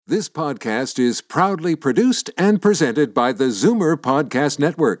This podcast is proudly produced and presented by the Zoomer Podcast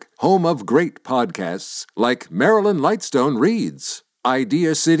Network, home of great podcasts like Marilyn Lightstone Reads,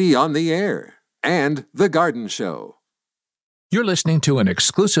 Idea City on the Air, and The Garden Show. You're listening to an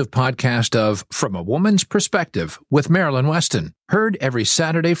exclusive podcast of From a Woman's Perspective with Marilyn Weston, heard every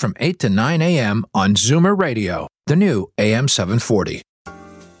Saturday from 8 to 9 a.m. on Zoomer Radio, the new AM 740.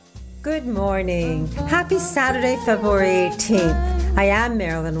 Good morning. Happy Saturday, February 18th. I am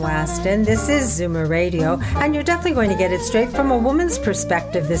Marilyn Weston. This is Zoomer Radio, and you're definitely going to get it straight from a woman's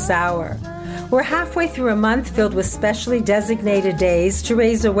perspective this hour. We're halfway through a month filled with specially designated days to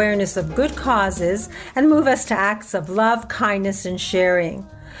raise awareness of good causes and move us to acts of love, kindness, and sharing.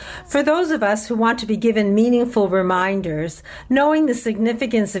 For those of us who want to be given meaningful reminders, knowing the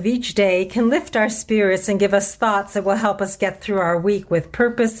significance of each day can lift our spirits and give us thoughts that will help us get through our week with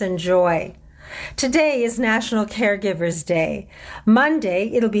purpose and joy. Today is National Caregivers Day.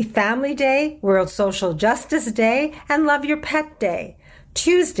 Monday, it'll be Family Day, World Social Justice Day, and Love Your Pet Day.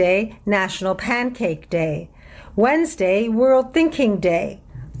 Tuesday, National Pancake Day. Wednesday, World Thinking Day.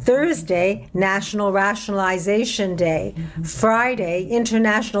 Thursday, National Rationalization Day. Friday,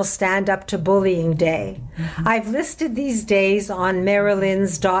 International Stand Up to Bullying Day. I've listed these days on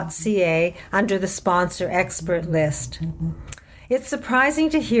marilyns.ca under the sponsor expert list. It's surprising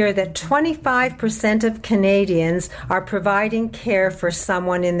to hear that 25% of Canadians are providing care for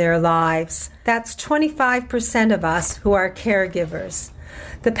someone in their lives. That's 25% of us who are caregivers.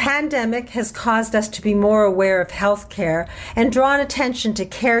 The pandemic has caused us to be more aware of health care and drawn attention to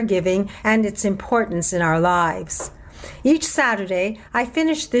caregiving and its importance in our lives. Each Saturday, I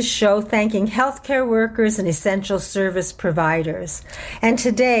finish this show thanking healthcare workers and essential service providers. And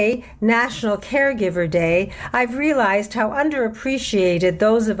today, National Caregiver Day, I've realized how underappreciated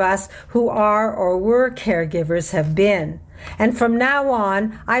those of us who are or were caregivers have been. And from now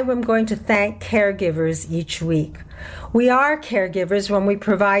on, I am going to thank caregivers each week. We are caregivers when we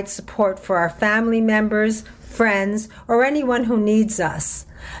provide support for our family members, friends, or anyone who needs us.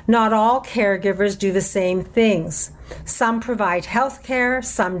 Not all caregivers do the same things. Some provide health care,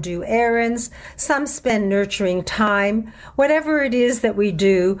 some do errands, some spend nurturing time. Whatever it is that we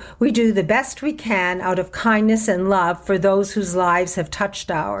do the best we can out of kindness and love for those whose lives have touched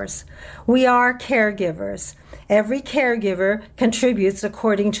ours. We are caregivers. Every caregiver contributes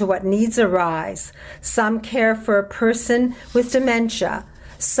according to what needs arise. Some care for a person with dementia,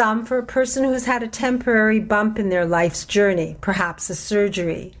 some for a person who's had a temporary bump in their life's journey, perhaps a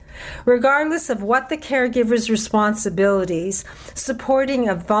surgery. Regardless of what the caregiver's responsibilities, supporting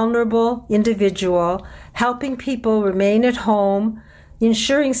a vulnerable individual, helping people remain at home,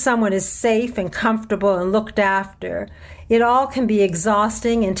 ensuring someone is safe and comfortable and looked after, it all can be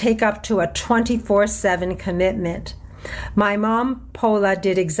exhausting and take up to a 24/7 commitment. My mom, Paula,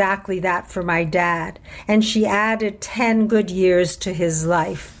 did exactly that for my dad, and she added 10 good years to his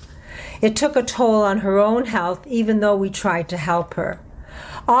life. It took a toll on her own health, even though we tried to help her.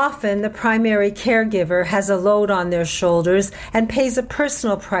 Often, the primary caregiver has a load on their shoulders and pays a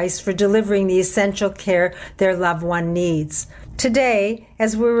personal price for delivering the essential care their loved one needs. Today,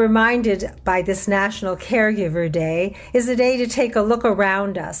 as we're reminded by this National Caregiver Day, is a day to take a look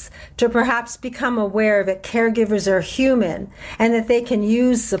around us, to perhaps become aware that caregivers are human and that they can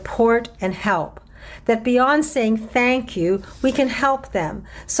use support and help. That beyond saying thank you, we can help them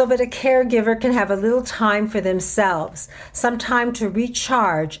so that a caregiver can have a little time for themselves, some time to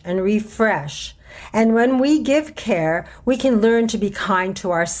recharge and refresh. And when we give care, we can learn to be kind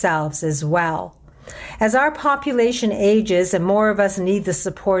to ourselves as well. As our population ages and more of us need the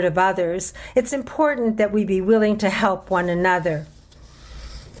support of others, it's important that we be willing to help one another.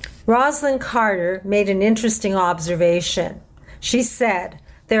 Rosalind Carter made an interesting observation. She said,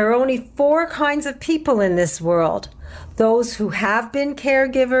 "There are only 4 kinds of people in this world: those who have been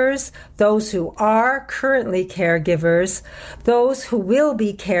caregivers, those who are currently caregivers, those who will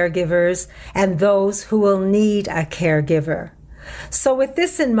be caregivers, and those who will need a caregiver." So with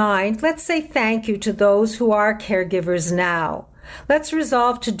this in mind, let's say thank you to those who are caregivers now. Let's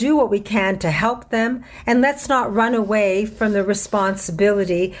resolve to do what we can to help them, and let's not run away from the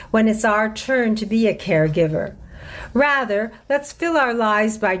responsibility when it's our turn to be a caregiver. Rather, let's fill our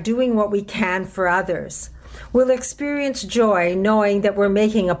lives by doing what we can for others. We'll experience joy knowing that we're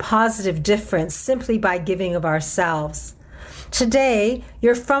making a positive difference simply by giving of ourselves. Today,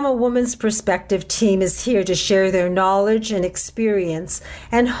 your From a Woman's Perspective team is here to share their knowledge and experience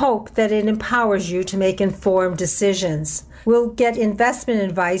and hope that it empowers you to make informed decisions. We'll get investment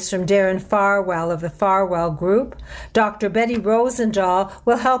advice from Darren Farwell of the Farwell Group. Dr. Betty Rosendahl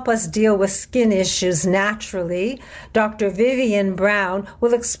will help us deal with skin issues naturally. Dr. Vivian Brown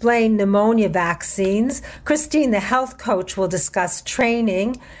will explain pneumonia vaccines. Christine, the health coach, will discuss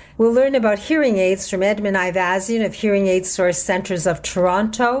training. We'll learn about hearing aids from Edmund Ivazian of Hearing Aid Source Centers of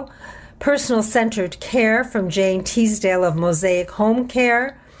Toronto. Personal-centered care from Jane Teasdale of Mosaic Home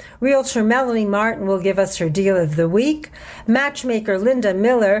Care. Realtor Melanie Martin will give us her deal of the week. Matchmaker Linda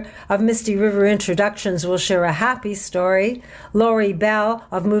Miller of Misty River Introductions will share a happy story. Lori Bell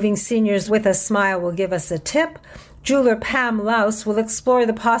of Moving Seniors with a Smile will give us a tip. Jeweler Pam Louse will explore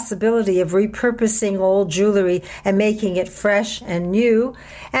the possibility of repurposing old jewelry and making it fresh and new.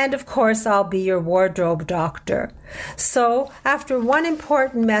 And of course, I'll be your wardrobe doctor. So, after one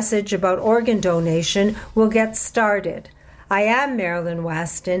important message about organ donation, we'll get started. I am Marilyn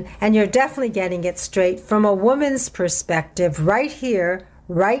Weston, and you're definitely getting it straight from a woman's perspective right here,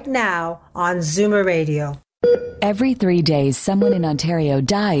 right now on Zoomer Radio. Every 3 days, someone in Ontario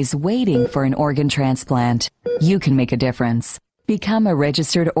dies waiting for an organ transplant. You can make a difference. Become a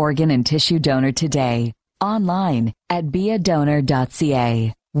registered organ and tissue donor today, online at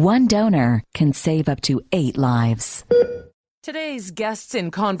beadonor.ca. One donor can save up to 8 lives. Today's guests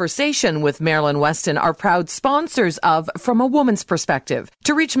in conversation with Marilyn Weston are proud sponsors of From a Woman's Perspective.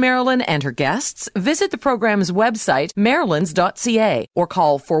 To reach Marilyn and her guests, visit the program's website, marilyns.ca, or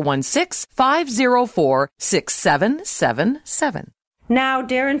call 416-504-6777. Now,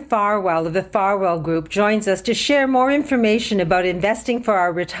 Darren Farwell of the Farwell Group joins us to share more information about investing for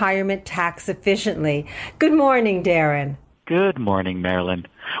our retirement tax efficiently. Good morning, Darren. Good morning, Marilyn.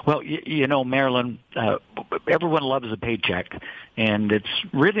 Well, you know, Marilyn, everyone loves a paycheck, and it's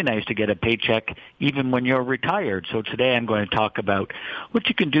really nice to get a paycheck even when you're retired. So today I'm going to talk about what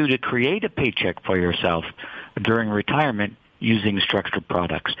you can do to create a paycheck for yourself during retirement using structured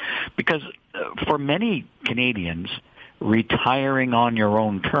products. Because for many Canadians, retiring on your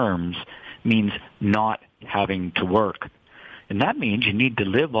own terms means not having to work. And that means you need to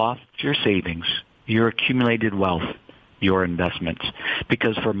live off your savings, your accumulated wealth, your investments.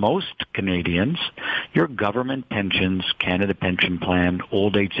 Because for most Canadians, your government pensions, Canada Pension Plan,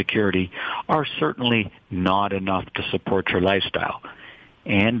 Old Age Security are certainly not enough to support your lifestyle.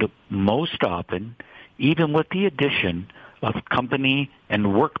 And most often, even with the addition of company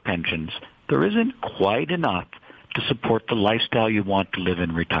and work pensions, there isn't quite enough to support the lifestyle you want to live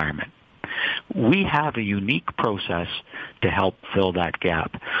in retirement. We have a unique process to help fill that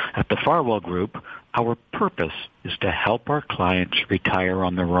gap. At the Farwell Group, our purpose is to help our clients retire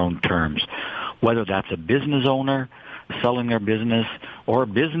on their own terms, whether that's a business owner selling their business or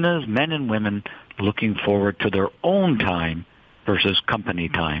business men and women looking forward to their own time versus company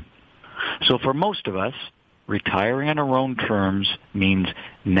time. So for most of us, retiring on our own terms means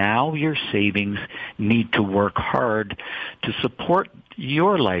now your savings need to work hard to support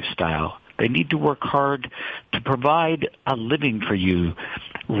your lifestyle. They need to work hard to provide a living for you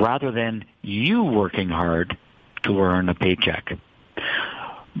rather than you working hard to earn a paycheck.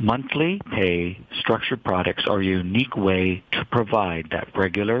 Monthly pay structured products are a unique way to provide that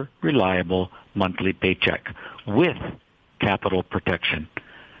regular, reliable monthly paycheck with capital protection.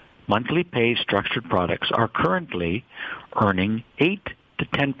 Monthly pay structured products are currently earning 8 to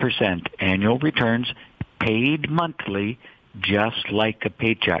 10% annual returns paid monthly, just like a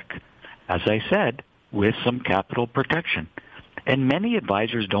paycheck. As I said, with some capital protection. And many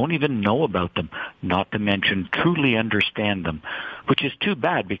advisors don't even know about them, not to mention truly understand them, which is too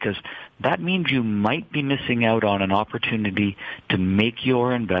bad because that means you might be missing out on an opportunity to make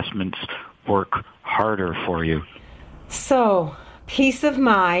your investments work harder for you. So, peace of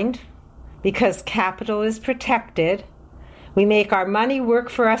mind, because capital is protected. We make our money work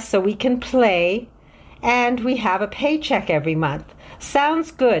for us so we can play, and we have a paycheck every month.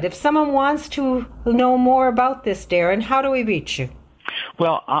 Sounds good. If someone wants to know more about this, Darren, how do we reach you?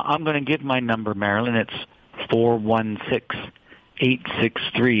 Well, I'm going to give my number, Marilyn. It's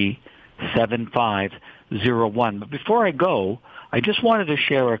 416-863-7501. But before I go, I just wanted to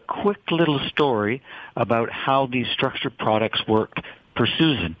share a quick little story about how these structured products worked for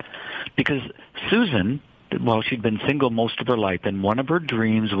Susan. Because Susan, well, she'd been single most of her life, and one of her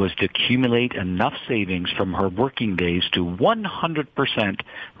dreams was to accumulate enough savings from her working days to 100%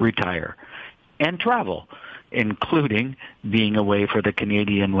 retire and travel, including being away for the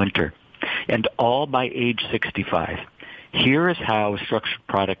Canadian winter, and all by age 65. Here is how a structured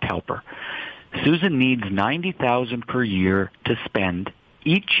product helped her. Susan needs $90,000 per year to spend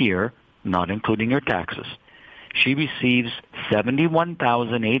each year, not including her taxes. She receives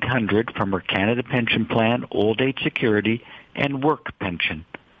 $71,800 from her Canada Pension Plan, Old Age Security, and Work Pension.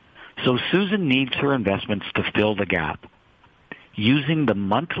 So Susan needs her investments to fill the gap. Using the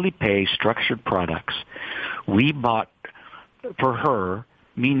monthly pay structured products we bought for her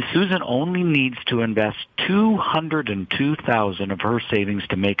means Susan only needs to invest $202,000 of her savings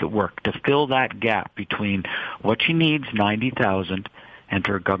to make it work, to fill that gap between what she needs, $90,000, and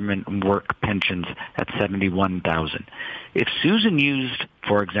her government work pensions at $71,000. If Susan used,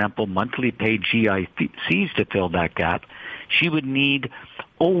 for example, monthly paid GICs to fill that gap, she would need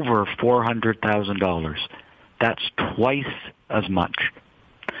over $400,000. That's twice as much.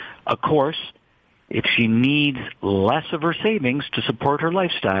 Of course, if she needs less of her savings to support her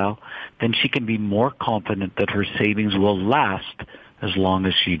lifestyle, then she can be more confident that her savings will last as long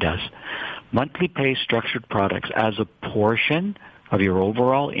as she does. Monthly pay structured products as a portion of your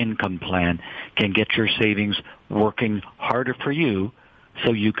overall income plan can get your savings working harder for you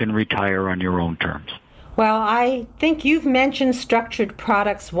so you can retire on your own terms. Well, I think you've mentioned structured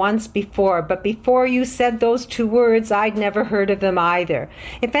products once before, but before you said those two words, I'd never heard of them either.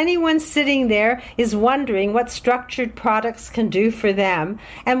 If anyone sitting there is wondering what structured products can do for them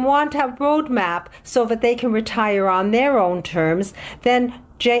and want a roadmap so that they can retire on their own terms, then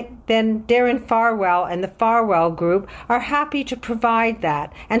Darren Farwell and the Farwell Group are happy to provide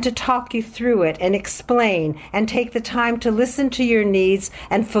that and to talk you through it and explain and take the time to listen to your needs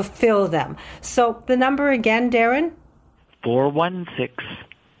and fulfill them. So the number again, Darren?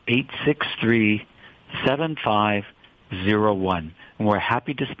 416-863-7501. And we're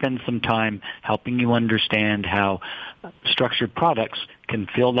happy to spend some time helping you understand how structured products can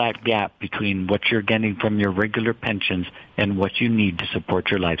fill that gap between what you're getting from your regular pensions and what you need to support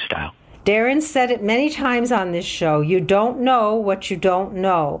your lifestyle. Darren said it many times on this show, you don't know what you don't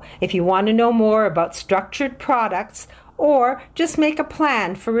know. If you want to know more about structured products or just make a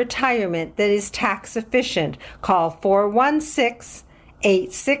plan for retirement that is tax efficient, call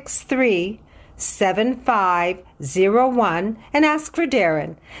 416-863-7501 and ask for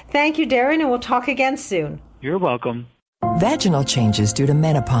Darren. Thank you, Darren, and we'll talk again soon. You're welcome. Vaginal changes due to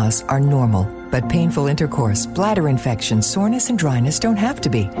menopause are normal, but painful intercourse, bladder infection, soreness, and dryness don't have to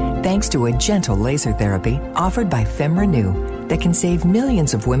be, thanks to a gentle laser therapy offered by FemRenew that can save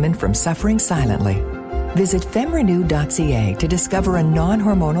millions of women from suffering silently. Visit femrenew.ca to discover a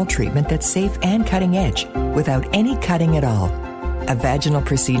non-hormonal treatment that's safe and cutting edge without any cutting at all. A vaginal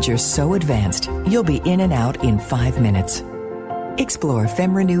procedure so advanced, you'll be in and out in 5 minutes. Explore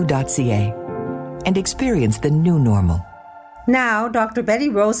femrenew.ca and experience the new normal. Now, Dr. Betty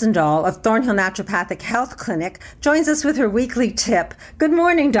Rosendahl of Thornhill Naturopathic Health Clinic joins us with her weekly tip. Good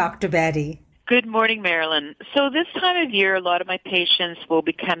morning, Dr. Betty. Good morning, Marilyn. So this time of year, a lot of my patients will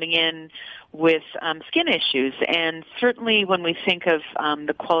be coming in with skin issues, and certainly when we think of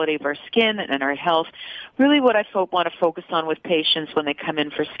the quality of our skin and our health, really what I want to focus on with patients when they come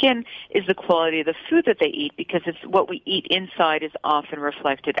in for skin is the quality of the food that they eat, because it's what we eat inside is often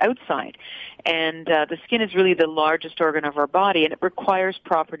reflected outside. And the skin is really the largest organ of our body, and it requires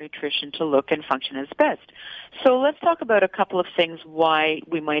proper nutrition to look and function as best. So let's talk about a couple of things why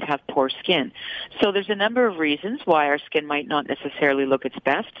we might have poor skin. So there's a number of reasons why our skin might not necessarily look its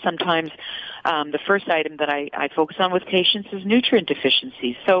best. Sometimes the first item that I focus on with patients is nutrient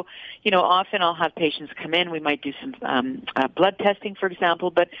deficiencies. So, often I'll have patients come in. We might do some blood testing, for example,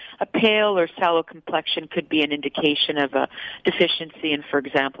 but a pale or sallow complexion could be an indication of a deficiency in, for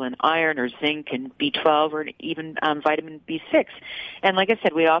example, in iron or zinc and B12 or even vitamin B6. And like I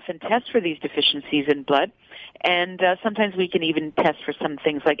said, we often test for these deficiencies in blood. And sometimes we can even test for some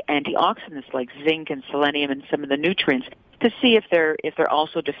things like antioxidants, like zinc and selenium and some of the nutrients, to see if they're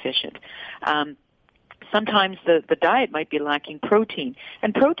also deficient. Sometimes the diet might be lacking protein,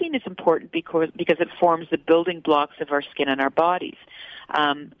 and protein is important because it forms the building blocks of our skin and our bodies.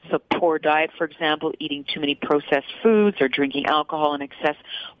 So poor diet, for example, eating too many processed foods or drinking alcohol in excess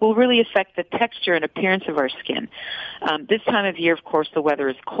will really affect the texture and appearance of our skin. This time of year, of course, the weather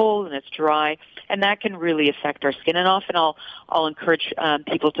is cold and it's dry, and that can really affect our skin. And often I'll encourage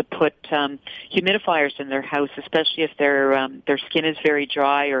people to put humidifiers in their house, especially if their skin is very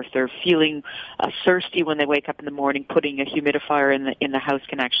dry or if they're feeling thirsty when they wake up in the morning. Putting a humidifier in the house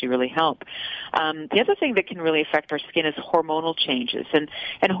can actually really help. The other thing that can really affect our skin is hormonal changes.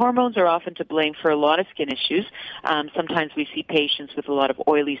 And hormones are often to blame for a lot of skin issues. Sometimes we see patients with a lot of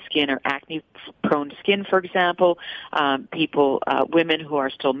oily skin or acne-prone skin, for example. Women who are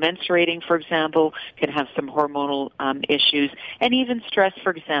still menstruating, for example, can have some hormonal issues. And even stress,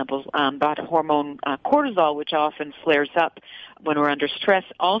 for example, that hormone cortisol, which often flares up when we're under stress,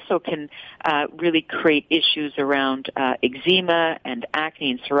 also can really create issues around eczema and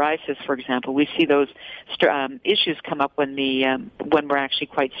acne and psoriasis, for example. We see those issues come up when we're actually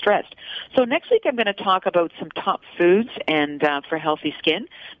quite stressed. So next week I'm going to talk about some top foods and for healthy skin.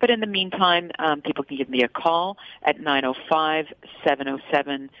 But in the meantime, people can give me a call at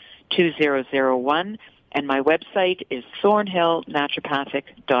 905-707-2001. And my website is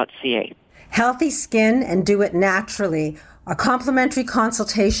thornhillnaturopathic.ca. Healthy skin and do it naturally. A complimentary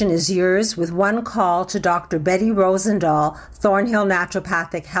consultation is yours with one call to Dr. Betty Rosendahl, Thornhill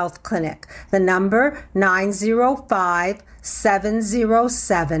Naturopathic Health Clinic. The number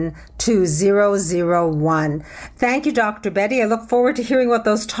 905-707-2001. Thank you, Dr. Betty. I look forward to hearing what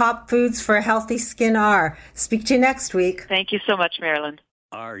those top foods for healthy skin are. Speak to you next week. Thank you so much, Marilyn.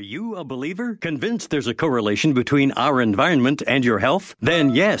 Are you a believer? Convinced there's a correlation between our environment and your health?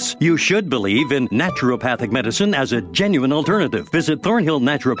 Then yes, you should believe in naturopathic medicine as a genuine alternative. Visit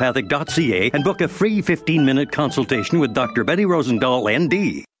thornhillnaturopathic.ca and book a free 15-minute consultation with Dr. Betty Rosendahl,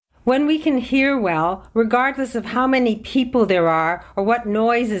 ND. When we can hear well, regardless of how many people there are or what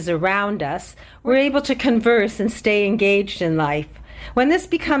noise is around us, we're able to converse and stay engaged in life. When this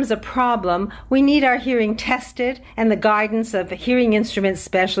becomes a problem, we need our hearing tested and the guidance of hearing instrument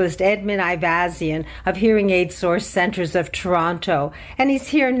specialist Edmund Ivazian of Hearing Aid Source Centres of Toronto. And he's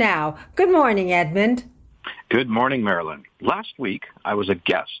here now. Good morning, Edmund. Good morning, Marilyn. Last week, I was a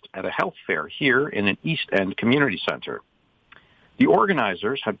guest at a health fair here in an East End community center. The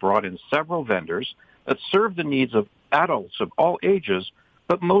organizers had brought in several vendors that served the needs of adults of all ages,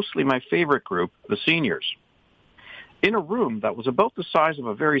 but mostly my favorite group, the seniors. In a room that was about the size of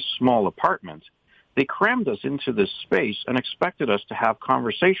a very small apartment, they crammed us into this space and expected us to have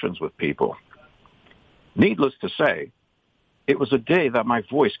conversations with people. Needless to say, it was a day that my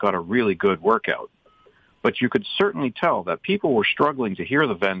voice got a really good workout. But you could certainly tell that people were struggling to hear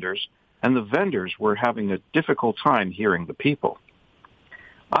the vendors, and the vendors were having a difficult time hearing the people.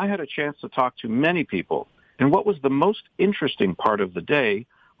 I had a chance to talk to many people, and what was the most interesting part of the day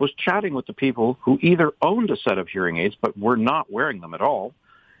was chatting with the people who either owned a set of hearing aids but were not wearing them at all,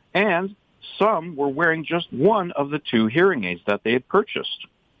 and some were wearing just one of the two hearing aids that they had purchased.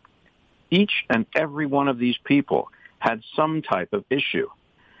 Each and every one of these people had some type of issue.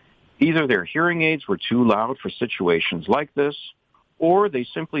 Either their hearing aids were too loud for situations like this, or they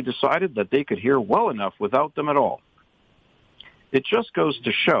simply decided that they could hear well enough without them at all. It just goes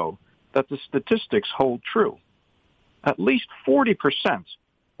to show that the statistics hold true. At least 40%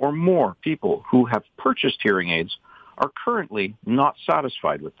 or more people who have purchased hearing aids are currently not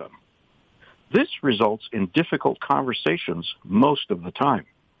satisfied with them. This results in difficult conversations most of the time.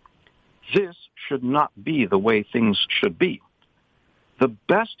 This should not be the way things should be. The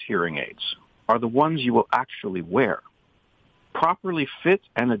best hearing aids are the ones you will actually wear. Properly fit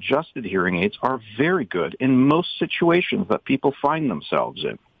and adjusted hearing aids are very good in most situations that people find themselves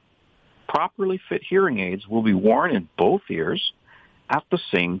in. Properly fit hearing aids will be worn in both ears at the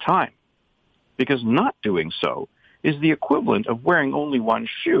same time, because not doing so is the equivalent of wearing only one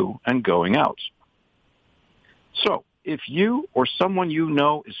shoe and going out. So, if you or someone you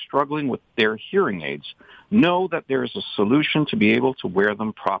know is struggling with their hearing aids, know that there is a solution to be able to wear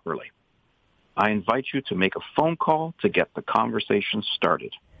them properly. I invite you to make a phone call to get the conversation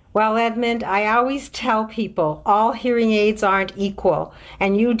started. Well, Edmund, I always tell people all hearing aids aren't equal,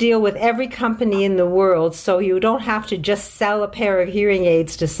 and you deal with every company in the world, so you don't have to just sell a pair of hearing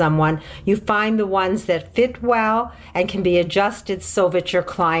aids to someone. You find the ones that fit well and can be adjusted so that your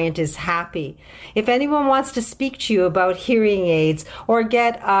client is happy. If anyone wants to speak to you about hearing aids or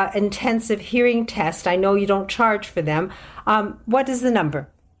get an intensive hearing test, I know you don't charge for them. What is the number?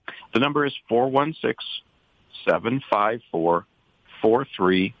 The number is 416-754-4327.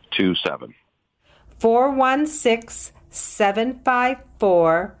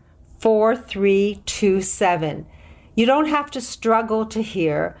 416-754-4327. You don't have to struggle to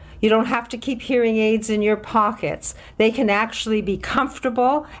hear. You don't have to keep hearing aids in your pockets. They can actually be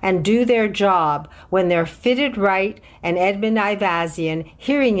comfortable and do their job when they're fitted right, and Edmund Ivazian,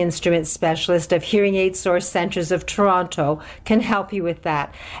 hearing instrument specialist of Hearing Aid Source Centres of Toronto, can help you with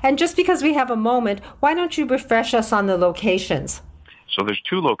that. And just because we have a moment, why don't you refresh us on the locations? So there's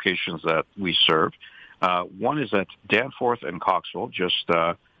two locations that we serve. One is at Danforth and Coxwell, just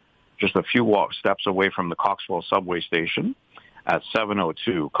a few steps away from the Coxwell subway station. at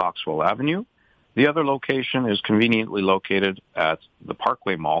 702 Coxwell Avenue. The other location is conveniently located at the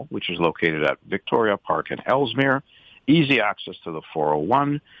Parkway Mall, which is located at Victoria Park in Ellesmere. Easy access to the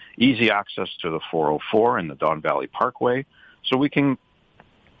 401, easy access to the 404 and the Don Valley Parkway. So we can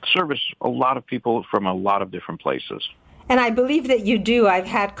service a lot of people from a lot of different places. And I believe that you do. I've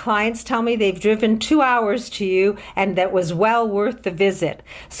had clients tell me they've driven 2 hours to you and that was well worth the visit.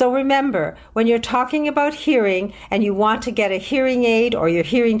 So remember, when you're talking about hearing and you want to get a hearing aid or you're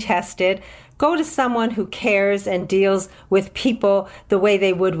hearing tested, go to someone who cares and deals with people the way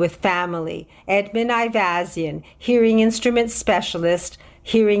they would with family. Edmund Ivazian, Hearing Instrument Specialist,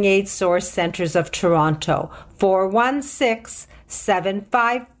 Hearing Aid Source Centers of Toronto,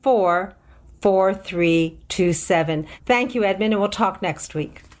 416-754-4327. Thank you, Edmund, and we'll talk next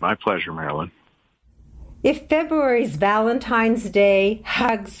week. My pleasure, Marilyn. If February's Valentine's Day,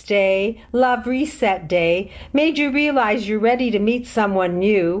 Hugs Day, Love Reset Day made you realize you're ready to meet someone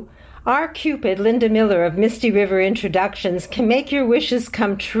new, our Cupid, Linda Miller of Misty River Introductions, can make your wishes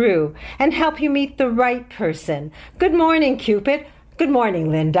come true and help you meet the right person. Good morning, Cupid. Good morning,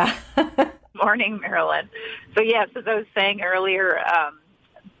 Linda. Morning, Marilyn. So yes, as I was saying earlier,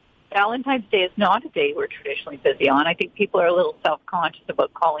 Valentine's Day is not a day we're traditionally busy on. I think people are a little self-conscious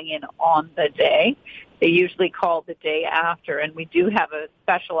about calling in on the day. They usually call the day after, and we do have a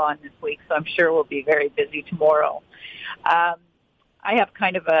special on this week, so I'm sure we'll be very busy tomorrow. I have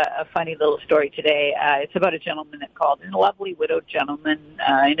kind of a funny little story today. It's about a gentleman that called in, a lovely widowed gentleman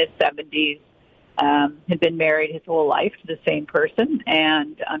in his 70s, had been married his whole life to the same person,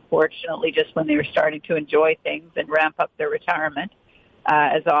 and unfortunately, just when they were starting to enjoy things and ramp up their retirement,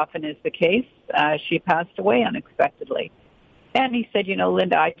 as often is the case, she passed away unexpectedly. And he said,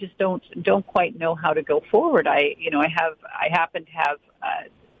 Linda, I just don't quite know how to go forward. I happen to have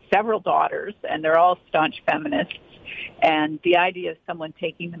several daughters, and they're all staunch feminists. And the idea of someone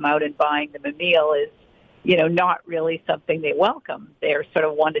taking them out and buying them a meal is, not really something they welcome. They're sort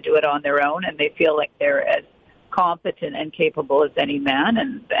of want to do it on their own, and they feel like they're as competent and capable as any man.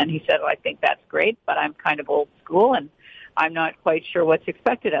 And he said, well, I think that's great, but I'm kind of old school, and I'm not quite sure what's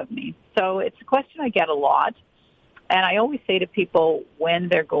expected of me. So it's a question I get a lot. And I always say to people when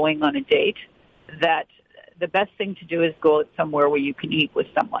they're going on a date that the best thing to do is go out somewhere where you can eat with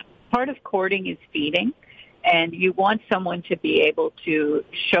someone. Part of courting is feeding. And you want someone to be able to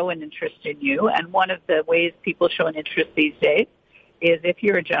show an interest in you. And one of the ways people show an interest these days is if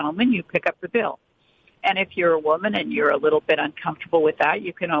you're a gentleman, you pick up the bill. And if you're a woman and you're a little bit uncomfortable with that,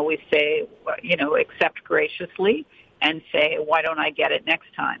 you can always say, accept graciously and say, why don't I get it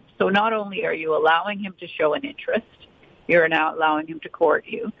next time? So not only are you allowing him to show an interest, you're now allowing him to court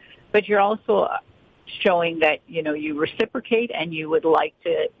you, but you're also showing that, you reciprocate and you would like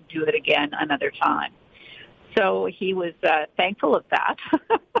to do it again another time. So he was thankful of that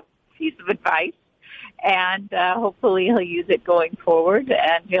piece of advice, and hopefully he'll use it going forward,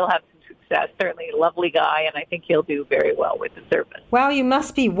 and he'll have some success. Certainly a lovely guy, and I think he'll do very well with the service. Well, you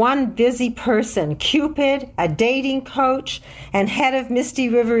must be one busy person. Cupid, a dating coach, and head of Misty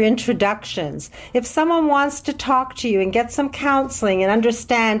River Introductions. If someone wants to talk to you and get some counseling and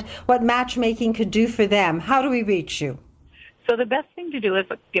understand what matchmaking could do for them, how do we reach you? So the best thing to do is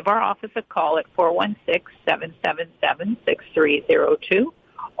give our office a call at 416-777-6302,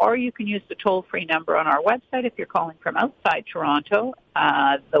 or you can use the toll-free number on our website if you're calling from outside Toronto.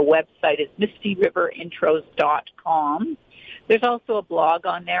 The website is mistyriverintro's.com. There's also a blog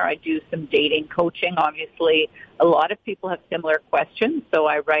on there. I do some dating coaching. Obviously, a lot of people have similar questions, so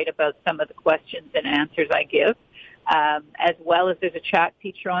I write about some of the questions and answers I give. As well as there's a chat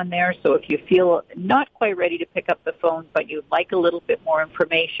feature on there. So if you feel not quite ready to pick up the phone, but you'd like a little bit more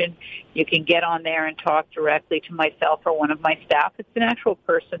information, you can get on there and talk directly to myself or one of my staff. It's an actual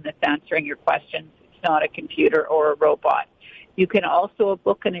person that's answering your questions. It's not a computer or a robot. You can also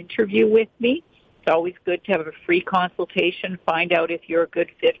book an interview with me. It's always good to have a free consultation, find out if you're a good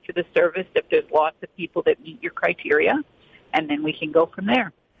fit for the service, if there's lots of people that meet your criteria, and then we can go from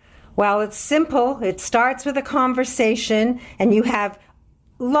there. Well, it's simple. It starts with a conversation, and you have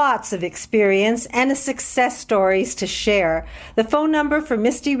lots of experience and success stories to share. The phone number for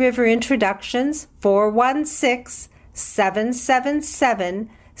Misty River Introductions,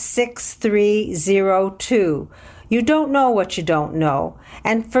 416-777-6302. You don't know what you don't know.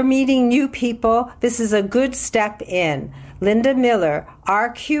 And for meeting new people, this is a good step in. Linda Miller,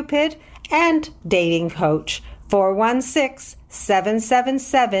 our Cupid and dating coach,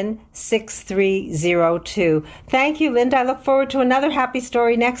 416-777-6302. Thank you, Linda. I look forward to another happy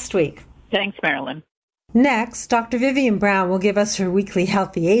story next week. Thanks, Marilyn. Next, Dr. Vivian Brown will give us her weekly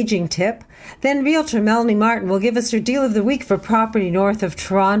healthy aging tip. Then Realtor Melanie Martin will give us her deal of the week for property north of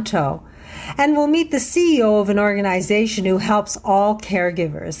Toronto. And we'll meet the CEO of an organization who helps all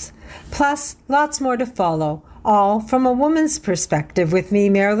caregivers. Plus, lots more to follow, all from a woman's perspective with me,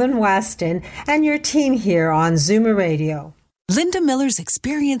 Marilyn Weston, and your team here on Zoomer Radio. Linda Miller's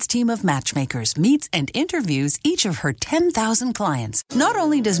experienced team of matchmakers meets and interviews each of her 10,000 clients. Not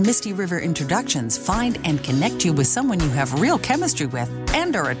only does Misty River Introductions find and connect you with someone you have real chemistry with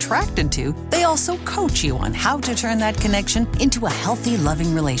and are attracted to, they also coach you on how to turn that connection into a healthy,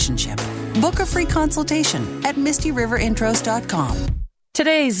 loving relationship. Book a free consultation at MistyRiverIntros.com.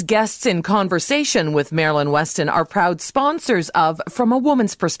 Today's guests in conversation with Marilyn Weston are proud sponsors of From a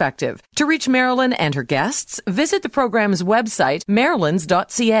Woman's Perspective. To reach Marilyn and her guests, visit the program's website,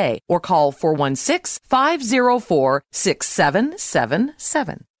 marilyns.ca, or call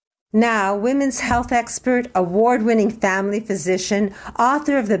 416-504-6777. Now, women's health expert, award-winning family physician,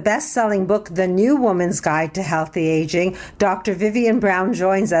 author of the best-selling book, The New Woman's Guide to Healthy Aging, Dr. Vivian Brown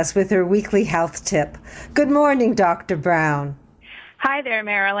joins us with her weekly health tip. Good morning, Dr. Brown. Hi there,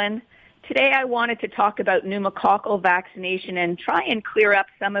 Marilyn. Today I wanted to talk about pneumococcal vaccination and try and clear up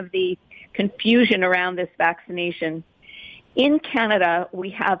some of the confusion around this vaccination. In Canada, we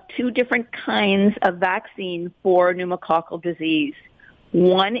have two different kinds of vaccine for pneumococcal disease.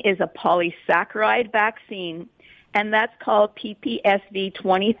 One is a polysaccharide vaccine, and that's called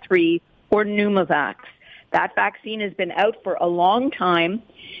PPSV23 or Pneumovax. That vaccine has been out for a long time.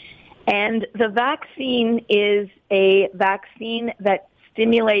 And the vaccine is a vaccine that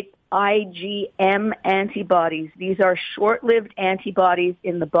stimulates IgM antibodies. These are short-lived antibodies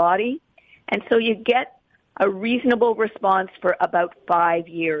in the body, and so you get a reasonable response for about 5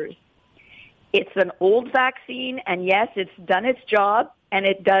 years. It's an old vaccine, and yes, it's done its job, and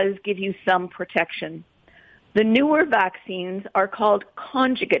it does give you some protection. The newer vaccines are called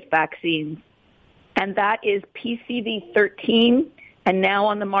conjugate vaccines, and that is PCV13, and now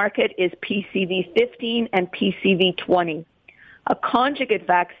on the market is PCV15 and PCV20. A conjugate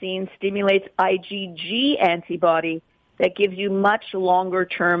vaccine stimulates IgG antibody that gives you much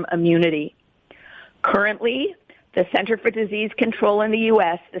longer-term immunity. Currently, the Center for Disease Control in the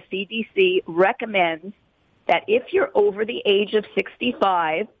U.S., the CDC, recommends that if you're over the age of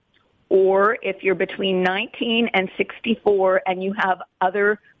 65 or if you're between 19 and 64 and you have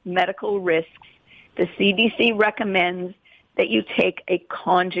other medical risks, the CDC recommends that you take a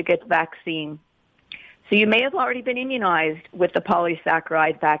conjugate vaccine. So you may have already been immunized with the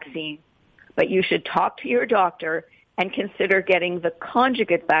polysaccharide vaccine, but you should talk to your doctor and consider getting the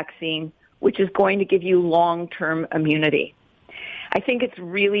conjugate vaccine, which is going to give you long-term immunity. I think it's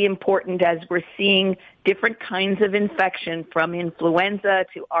really important as we're seeing different kinds of infection from influenza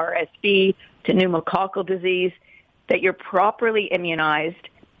to RSV to pneumococcal disease that you're properly immunized.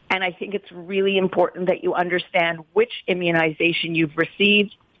 And I think it's really important that you understand which immunization you've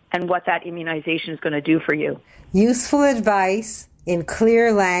received and what that immunization is going to do for you. Useful advice in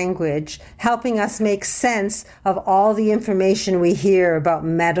clear language, helping us make sense of all the information we hear about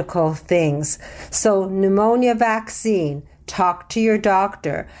medical things. So, pneumonia vaccine, talk to your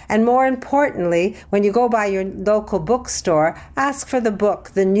doctor. And more importantly, when you go by your local bookstore, ask for the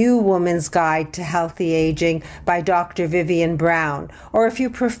book, The New Woman's Guide to Healthy Aging by Dr. Vivian Brown. Or if you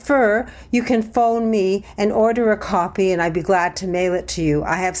prefer, you can phone me and order a copy and I'd be glad to mail it to you.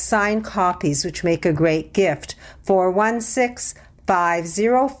 I have signed copies which make a great gift.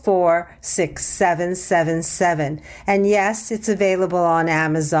 416-504-6777. And yes, it's available on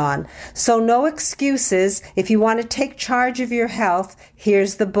Amazon. So no excuses. If you want to take charge of your health,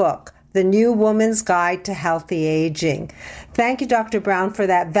 here's the book, The New Woman's Guide to Healthy Aging. Thank you, Dr. Brown, for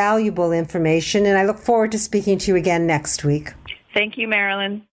that valuable information, and I look forward to speaking to you again next week. Thank you,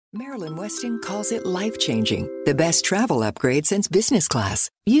 Marilyn. Marilyn Weston calls it life-changing, the best travel upgrade since business class.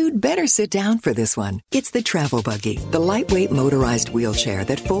 You'd better sit down for this one. It's the Travel Buggy, the lightweight motorized wheelchair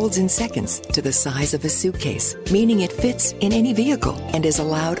that folds in seconds to the size of a suitcase, meaning it fits in any vehicle and is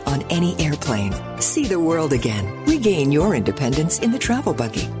allowed on any airplane. See the world again. Regain your independence in the Travel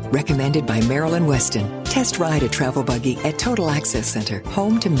Buggy. Recommended by Marilyn Weston. Test ride a Travel Buggy at Total Access Center,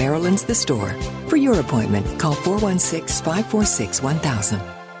 home to Marilyn's The Store. For your appointment, call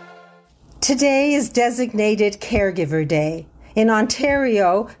 416-546-1000. Today is designated Caregiver Day. In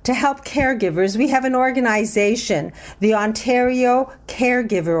Ontario, to help caregivers, we have an organization, the Ontario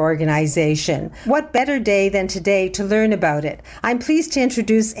Caregiver Organization. What better day than today to learn about it? I'm pleased to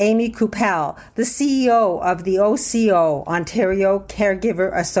introduce Amy Coupel, the CEO of the OCO, Ontario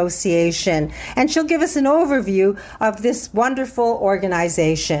Caregiver Association, and she'll give us an overview of this wonderful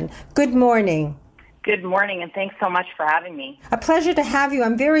organization. Good morning. Good morning, and thanks so much for having me. A pleasure to have you.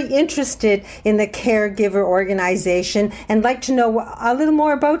 I'm very interested in the Caregiver organization and like to know a little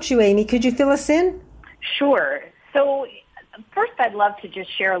more about you, Amy. Could you fill us in? Sure. So first, I'd love to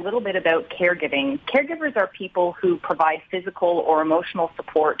just share a little bit about caregiving. Caregivers are people who provide physical or emotional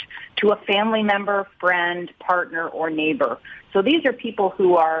support to a family member, friend, partner, or neighbor. So these are people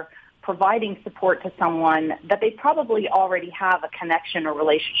who are providing support to someone that they probably already have a connection or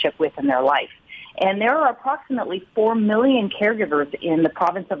relationship with in their life. And there are approximately 4 million caregivers in the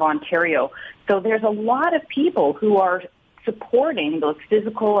province of Ontario. So there's a lot of people who are supporting those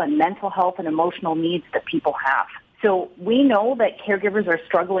physical and mental health and emotional needs that people have. So we know that caregivers are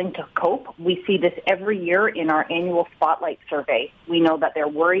struggling to cope. We see this every year in our annual Spotlight survey. We know that they're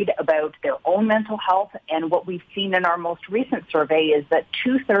worried about their own mental health, and what we've seen in our most recent survey is that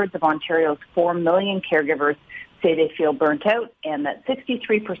 2/3 of Ontario's 4 million caregivers say they feel burnt out, and that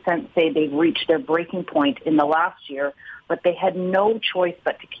 63% say they've reached their breaking point in the last year, but they had no choice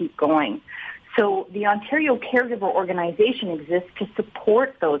but to keep going. So the Ontario Caregiver Organization exists to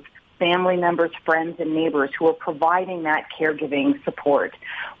support those family members, friends, and neighbors who are providing that caregiving support.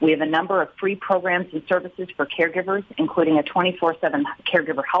 We have a number of free programs and services for caregivers, including a 24/7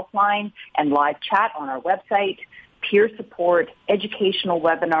 caregiver helpline and live chat on our website, peer support, educational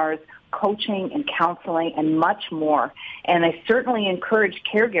webinars, coaching and counseling, and much more. And I certainly encourage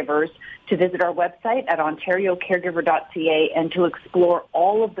caregivers to visit our website at ontariocaregiver.ca and to explore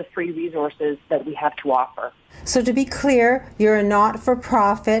all of the free resources that we have to offer. So to be clear, you're a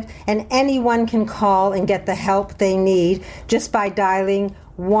not-for-profit, and anyone can call and get the help they need just by dialing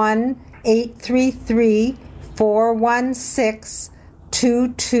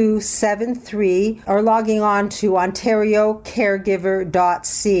 1-833-416-2273 or logging on to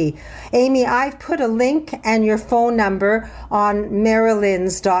ontariocaregiver.ca. Amy, I've put a link and your phone number on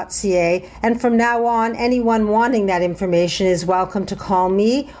marilyns.ca, and from now on, anyone wanting that information is welcome to call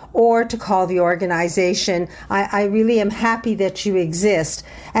me or to call the organization. I really am happy that you exist.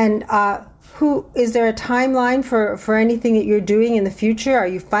 And is there a timeline for anything that you're doing in the future? Are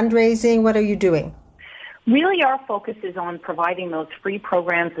you fundraising? What are you doing? Really, our focus is on providing those free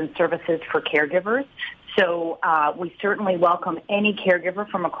programs and services for caregivers. So we certainly welcome any caregiver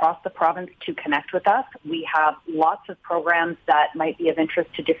from across the province to connect with us. We have lots of programs that might be of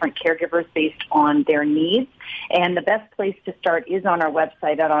interest to different caregivers based on their needs. And the best place to start is on our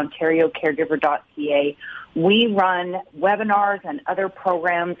website at ontariocaregiver.ca. We run webinars and other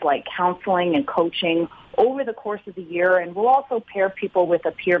programs like counseling and coaching over the course of the year, and we'll also pair people with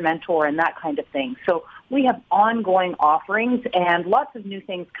a peer mentor and that kind of thing. So we have ongoing offerings and lots of new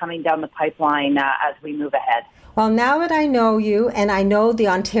things coming down the pipeline as we move ahead. Well, now that I know you and I know the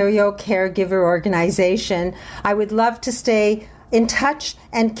Ontario Caregiver Organization, I would love to stay in touch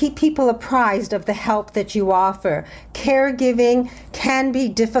and keep people apprised of the help that you offer. Caregiving can be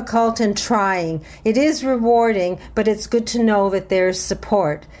difficult and trying. It is rewarding, but it's good to know that there's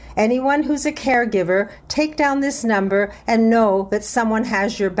support. Anyone who's a caregiver, take down this number and know that someone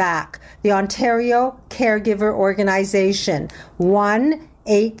has your back. The Ontario Caregiver Organization,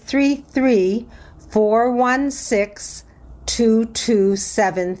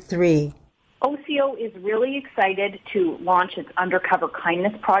 1-833-416-2273. OCO is really excited to launch its Undercover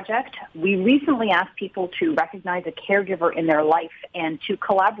Kindness project. We recently asked people to recognize a caregiver in their life and to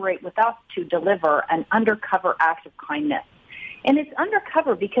collaborate with us to deliver an undercover act of kindness. And it's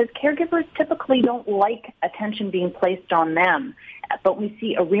undercover because caregivers typically don't like attention being placed on them, but we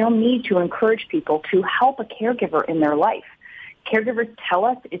see a real need to encourage people to help a caregiver in their life. Caregivers tell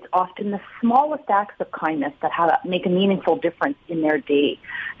us it's often the smallest acts of kindness that make a meaningful difference in their day.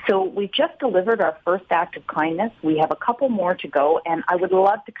 So we've just delivered our first act of kindness. We have a couple more to go, and I would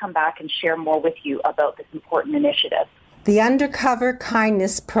love to come back and share more with you about this important initiative. The Undercover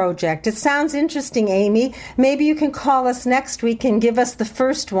Kindness Project. It sounds interesting, Amy. Maybe you can call us next week and give us the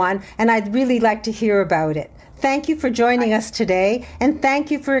first one, and I'd really like to hear about it. Thank you for joining us today, and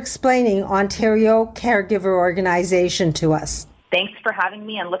thank you for explaining Ontario Caregiver Organization to us. Thanks for having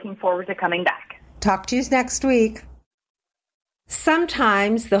me, and looking forward to coming back. Talk to you next week.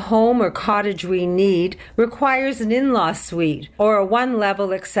 Sometimes the home or cottage we need requires an in-law suite or a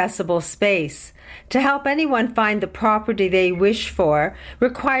one-level accessible space. To help anyone find the property they wish for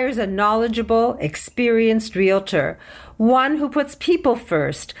requires a knowledgeable, experienced realtor, one who puts people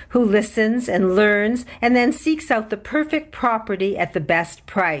first, who listens and learns and then seeks out the perfect property at the best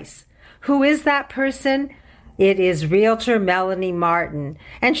price. Who is that person? It is Realtor Melanie Martin,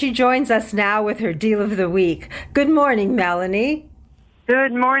 and she joins us now with her Deal of the Week. Good morning, Melanie.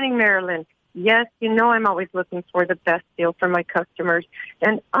 Good morning, Marilyn. Yes, I'm always looking for the best deal for my customers.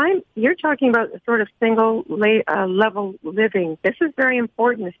 And you're talking about sort of single level living. This is very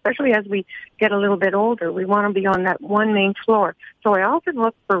important, especially as we get a little bit older. We want to be on that one main floor. So I often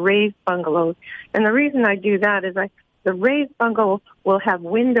look for raised bungalows. And the reason I do that is the raised bungalow will have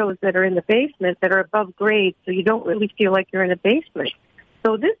windows that are in the basement that are above grade, so you don't really feel like you're in a basement.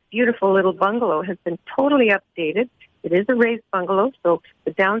 So this beautiful little bungalow has been totally updated. It is a raised bungalow, so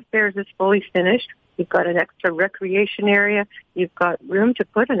the downstairs is fully finished. You've got an extra recreation area. You've got room to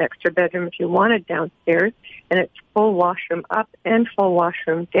put an extra bedroom if you wanted downstairs, and it's full washroom up and full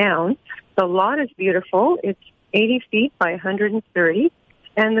washroom down. The lot is beautiful. It's 80 feet by 130.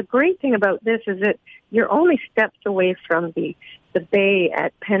 And the great thing about this is that you're only steps away from the bay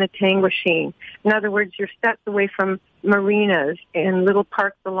at Penetanguishene. In other words, you're steps away from marinas and little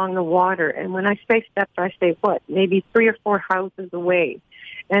parks along the water. And when I say steps, I say maybe 3 or 4 houses away.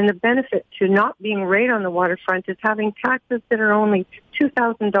 And the benefit to not being right on the waterfront is having taxes that are only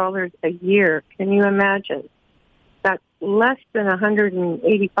 $2,000 a year. Can you imagine? That's less than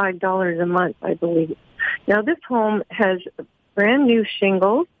 $185 a month, I believe. Now, this home has brand new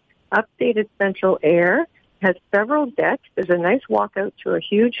shingles, updated central air, has several decks. There's a nice walkout to a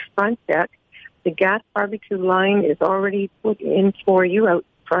huge front deck. The gas barbecue line is already put in for you out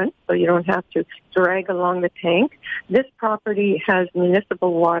front, so you don't have to drag along the tank. This property has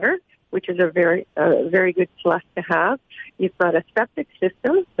municipal water, which is a very good plus to have. You've got a septic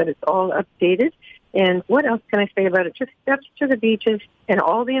system that is all updated. And what else can I say about it? Just steps to the beaches and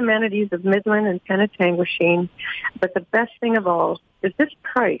all the amenities of Midland and Penetanguishene. But the best thing of all is this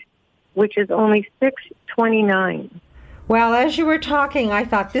price, which is only $629. Well, as you were talking, I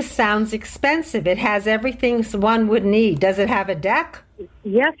thought this sounds expensive. It has everything one would need. Does it have a deck?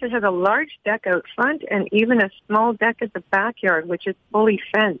 Yes, it has a large deck out front and even a small deck at the backyard, which is fully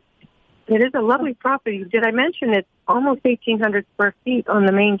fenced. It is a lovely property. Did I mention it's almost 1,800 square feet on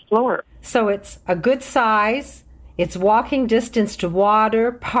the main floor? So it's a good size. It's walking distance to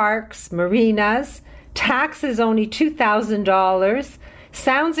water, parks, marinas. Tax is only $2,000.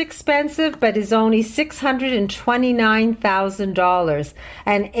 Sounds expensive, but is only $629,000.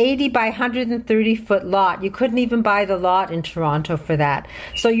 An 80 by 130 foot lot. You couldn't even buy the lot in Toronto for that.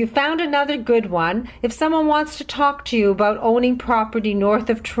 So you found another good one. If someone wants to talk to you about owning property north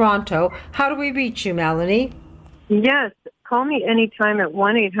of Toronto, how do we reach you, Melanie? Yes, call me anytime at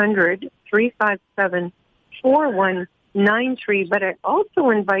 1-800-357-4193. But I also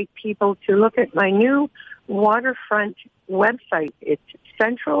invite people to look at my new waterfront website. It's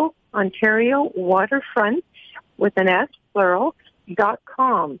Central Ontario Waterfront with an S,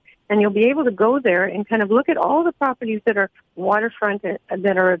 plural.com. And you'll be able to go there and kind of look at all the properties that are waterfront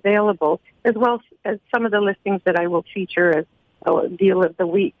that are available, as well as some of the listings that I will feature as a deal of the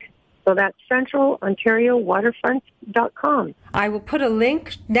week. So that's centralontariowaterfront.com. I will put a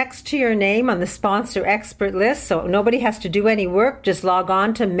link next to your name on the sponsor expert list, so nobody has to do any work. Just log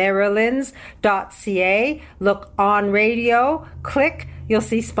on to marilyns.ca, look on radio, click, you'll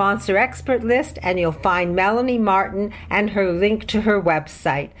see sponsor expert list, and you'll find Melanie Martin and her link to her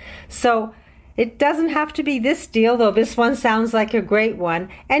website. So it doesn't have to be this deal, though this one sounds like a great one.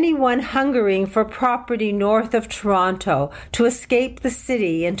 Anyone hungering for property north of Toronto to escape the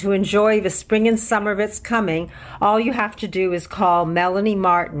city and to enjoy the spring and summer that's coming, all you have to do is call Melanie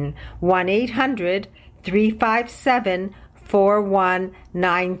Martin,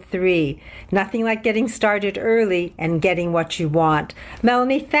 1-800-357-4193. Nothing like getting started early and getting what you want.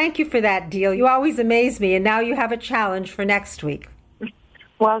 Melanie, thank you for that deal. You always amaze me, and now you have a challenge for next week.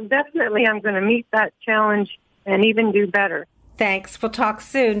 Well, definitely I'm going to meet that challenge and even do better. Thanks. We'll talk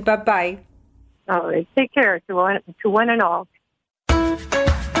soon. Bye-bye. All right. Take care to one and all.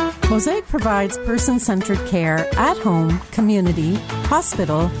 Mosaic provides person-centered care at home, community,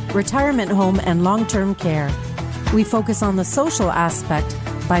 hospital, retirement home, and long-term care. We focus on the social aspect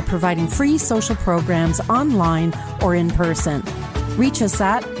by providing free social programs online or in person. Reach us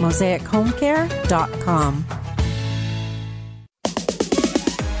at mosaichomecare.com.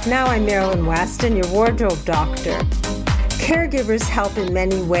 Now I'm Marilyn Weston, your wardrobe doctor. Caregivers help in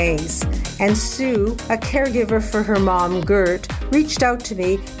many ways, and Sue, a caregiver for her mom, Gert, reached out to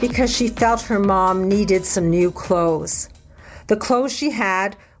me because she felt her mom needed some new clothes. The clothes she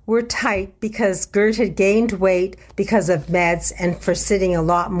had were tight because Gert had gained weight because of meds and for sitting a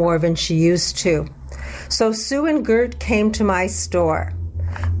lot more than she used to. So Sue and Gert came to my store.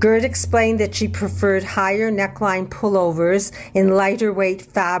 Gert explained that she preferred higher neckline pullovers in lighter weight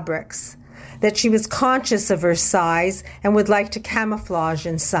fabrics, that she was conscious of her size and would like to camouflage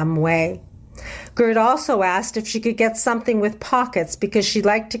in some way. Gert also asked if she could get something with pockets because she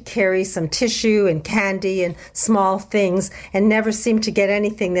liked to carry some tissue and candy and small things and never seemed to get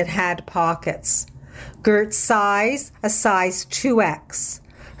anything that had pockets. Gert's size, a size 2X.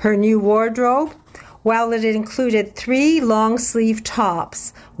 Her new wardrobe, well, it included 3 long-sleeve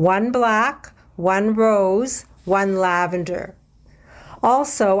tops, 1 black, 1 rose, 1 lavender.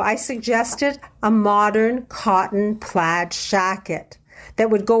 Also, I suggested a modern cotton plaid jacket that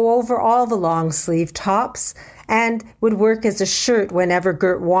would go over all the long-sleeve tops and would work as a shirt whenever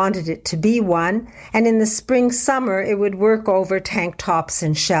Gert wanted it to be one, and in the spring-summer it would work over tank tops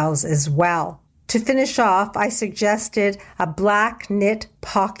and shells as well. To finish off, I suggested a black knit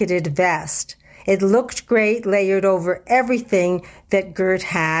pocketed vest. It looked great layered over everything that Gert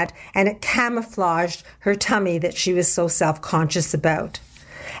had, and it camouflaged her tummy that she was so self-conscious about.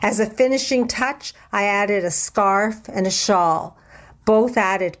 As a finishing touch, I added a scarf and a shawl. Both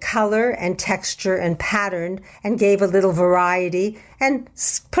added color and texture and pattern and gave a little variety and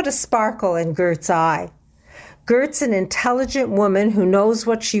put a sparkle in Gert's eye. Gert's an intelligent woman who knows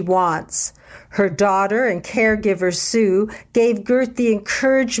what she wants. Her daughter and caregiver, Sue, gave Gert the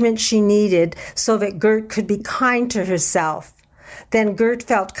encouragement she needed so that Gert could be kind to herself. Then Gert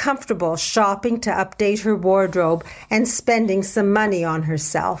felt comfortable shopping to update her wardrobe and spending some money on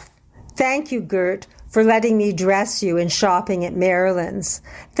herself. Thank you, Gert, for letting me dress you in shopping at Marilyn's.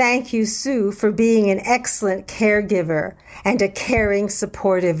 Thank you, Sue, for being an excellent caregiver and a caring,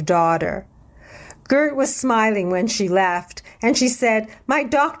 supportive daughter. Gert was smiling when she left, and she said, "My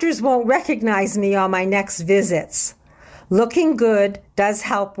doctors won't recognize me on my next visits." Looking good does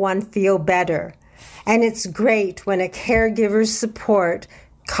help one feel better, and it's great when a caregiver's support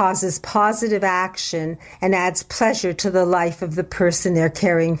causes positive action and adds pleasure to the life of the person they're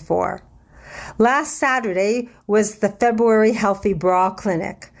caring for. Last Saturday was the February Healthy Bra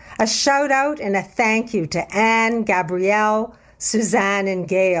Clinic. A shout out and a thank you to Anne, Gabrielle, Suzanne, and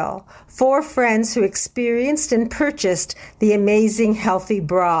Gail, 4 friends who experienced and purchased the amazing Healthy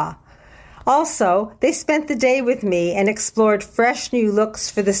Bra. Also, they spent the day with me and explored fresh new looks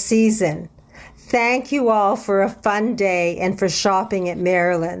for the season. Thank you all for a fun day and for shopping at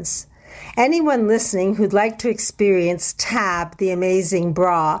Marilyn's. Anyone listening who'd like to experience Tab, the amazing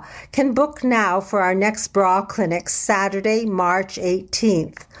bra, can book now for our next bra clinic Saturday, March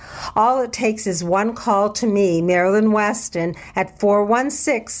 18th. All it takes is one call to me, Marilyn Weston, at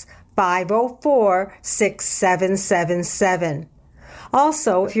 416-504-6777.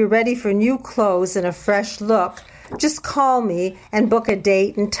 Also, if you're ready for new clothes and a fresh look, just call me and book a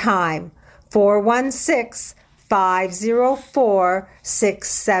date and time.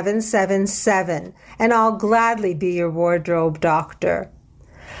 416-504-6777, and I'll gladly be your wardrobe doctor.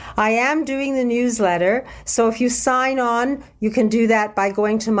 I am doing the newsletter, so if you sign on, you can do that by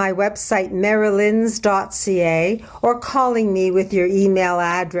going to my website, marilyns.ca, or calling me with your email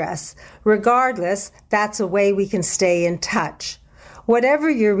address. Regardless, that's a way we can stay in touch. Whatever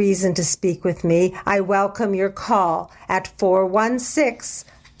your reason to speak with me, I welcome your call at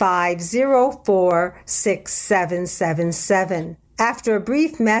 416-504-6777. After a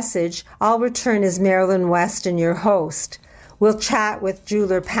brief message, I'll return as Marilyn Weston, your host. We'll chat with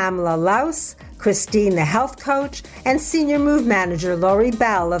jeweler Pamela Louse, Christine the health coach, and senior move manager Lori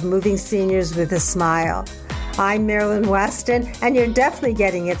Bell of Moving Seniors with a Smile. I'm Marilyn Weston, and you're definitely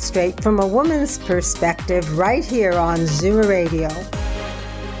getting it straight from a woman's perspective right here on Zoomer Radio.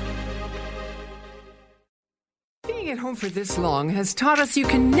 Being at home for this long has taught us you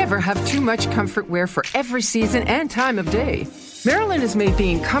can never have too much comfort wear for every season and time of day. Marilyn has made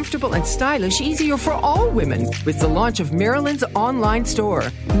being comfortable and stylish easier for all women with the launch of Marilyn's online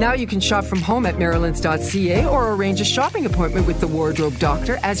store. Now you can shop from home at marilyns.ca or arrange a shopping appointment with the wardrobe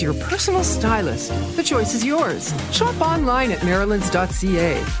doctor as your personal stylist. The choice is yours. Shop online at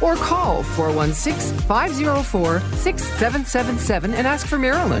marilyns.ca or call 416-504-6777 and ask for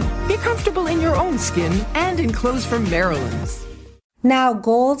Marilyn. Be comfortable in your own skin and in clothes from Marilyn's. Now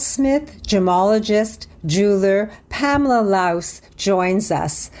goldsmith, gemologist, jeweler Pamela Louse joins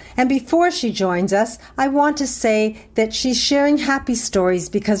us. And before she joins us, I want to say that she's sharing happy stories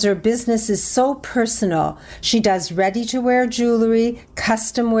because her business is so personal. She does ready-to-wear jewelry,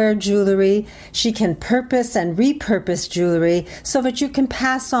 custom-wear jewelry. She can purpose and repurpose jewelry so that you can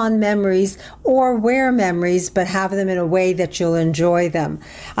pass on memories or wear memories but have them in a way that you'll enjoy them.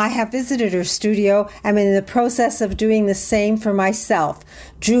 I have visited her studio. I'm in the process of doing the same for myself.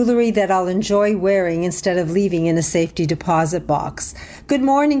 Jewelry that I'll enjoy wearing instead of leaving in a safety deposit box. Good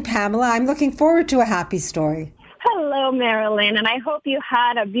morning, Pamela. I'm looking forward to a happy story. Hello, Marilyn, and I hope you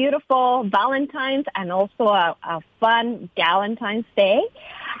had a beautiful Valentine's and also a fun Galentine's Day.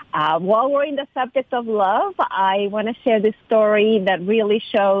 While we're in the subject of love, I want to share this story that really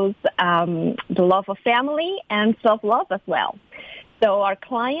shows the love of family and self-love as well. So our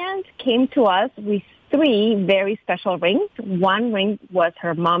client came to us with 3 very special rings. One ring was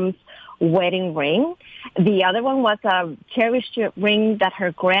her mom's wedding ring. The other one was a cherished ring that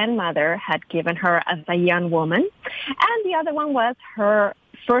her grandmother had given her as a young woman. And the other one was her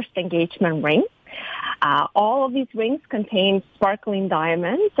first engagement ring. All of these rings contain sparkling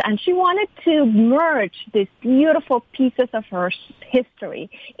diamonds, and she wanted to merge these beautiful pieces of her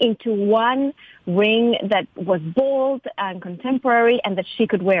history into one ring that was bold and contemporary and that she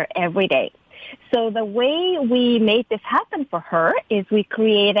could wear every day. So the way we made this happen for her is we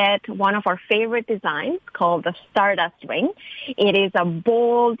created one of our favorite designs called the Stardust ring. It is a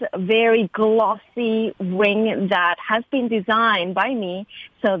bold, very glossy ring that has been designed by me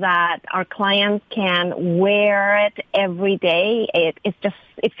so that our clients can wear it every day. It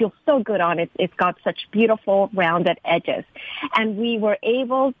feels so good on it. It's got such beautiful rounded edges. And we were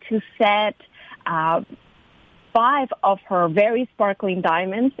able to set 5 of her very sparkling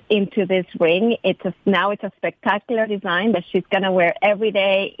diamonds into this ring. Now it's a spectacular design that she's going to wear every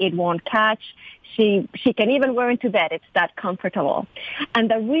day. It won't catch. She can even wear into bed. It's that comfortable. And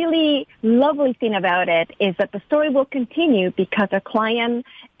the really lovely thing about it is that the story will continue because our client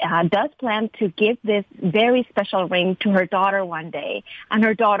does plan to give this very special ring to her daughter one day. And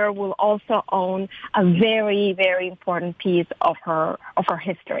her daughter will also own a very, very important piece of her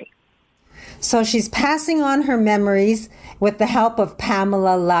history. So she's passing on her memories with the help of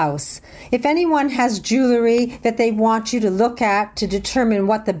Pamela Laus. If anyone has jewelry that they want you to look at to determine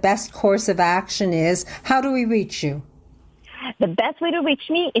what the best course of action is, how do we reach you? The best way to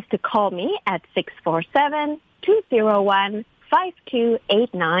reach me is to call me at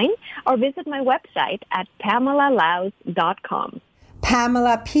 647-201-5289 or visit my website at PamelaLaus.com.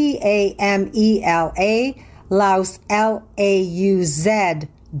 Pamela, Pamela, Laus, Lauz.com.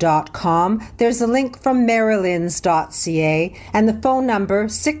 There's a link from Marilyns.ca and the phone number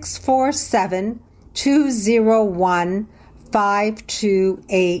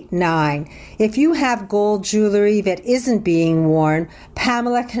 647-201-5289. If you have gold jewelry that isn't being worn,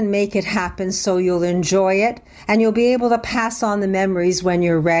 Pamela can make it happen so you'll enjoy it and you'll be able to pass on the memories when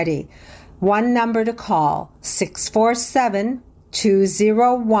you're ready. One number to call,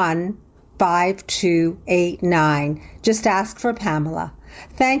 647-201-5289. Just ask for Pamela.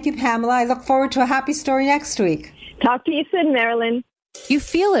 Thank you, Pamela. I look forward to a happy story next week. Talk to you soon, Marilyn. You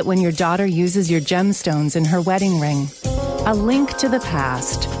feel it when your daughter uses your gemstones in her wedding ring. A link to the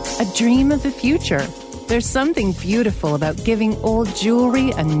past, a dream of the future. There's something beautiful about giving old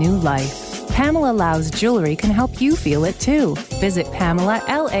jewelry a new life. Pamela Laus Jewelry can help you feel it too. Visit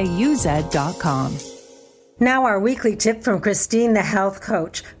PamelaLauz.com. Now our weekly tip from Christine, the health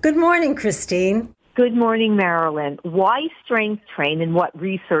coach. Good morning, Christine. Good morning, Marilyn. Why strength train and what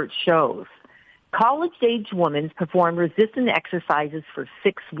research shows? College-age women performed resistant exercises for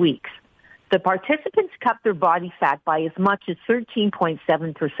 6 weeks. The participants cut their body fat by as much as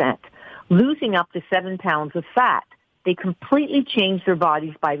 13.7%, losing up to 7 pounds of fat. They completely changed their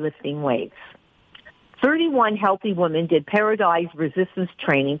bodies by lifting weights. 31 healthy women did periodized resistance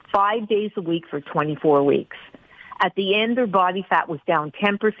training 5 days a week for 24 weeks. At the end, their body fat was down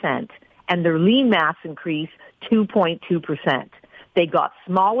 10%. And their lean mass increased 2.2%. They got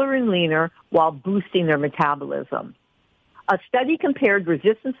smaller and leaner while boosting their metabolism. A study compared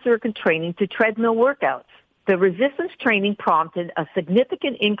resistance circuit training to treadmill workouts. The resistance training prompted a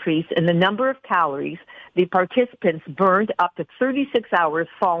significant increase in the number of calories the participants burned up to 36 hours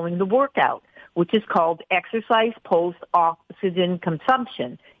following the workout, which is called exercise post-oxygen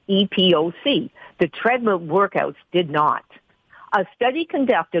consumption, EPOC. The treadmill workouts did not. A study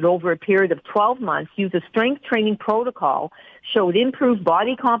conducted over a period of 12 months using a strength training protocol showed improved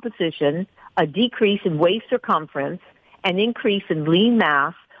body composition, a decrease in waist circumference, an increase in lean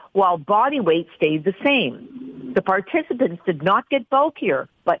mass, while body weight stayed the same. The participants did not get bulkier,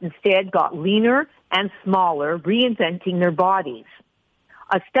 but instead got leaner and smaller, reinventing their bodies.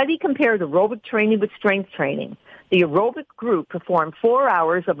 A study compared aerobic training with strength training. The aerobic group performed 4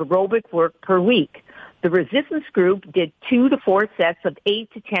 hours of aerobic work per week. The resistance group did 2 to 4 sets of 8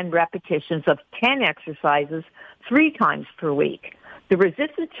 to 10 repetitions of 10 exercises 3 times per week. The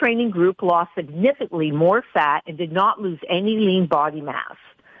resistance training group lost significantly more fat and did not lose any lean body mass.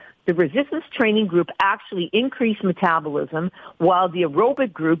 The resistance training group actually increased metabolism while the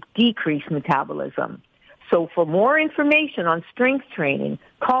aerobic group decreased metabolism. So for more information on strength training,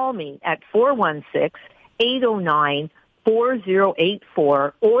 call me at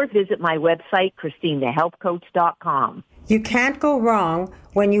 416-809-4084 or visit my website, ChristineTheHealthCoach.com. You can't go wrong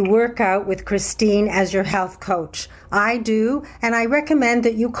when you work out with Christine as your health coach. I do, and I recommend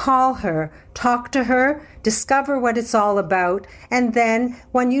that you call her, talk to her, discover what it's all about, and then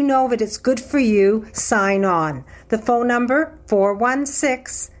when you know that it's good for you, sign on. The phone number,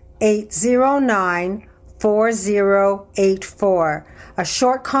 416-809-4084. A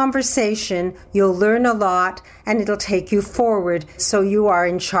short conversation, you'll learn a lot, and it'll take you forward so you are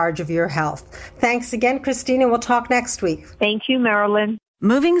in charge of your health. Thanks again, Christine, and we'll talk next week. Thank you, Marilyn.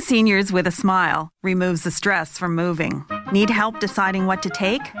 Moving seniors with a smile removes the stress from moving. Need help deciding what to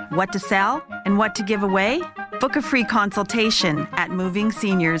take, what to sell, and what to give away? Book a free consultation at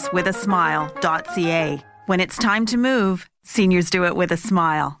movingseniorswithasmile.ca. When it's time to move, seniors do it with a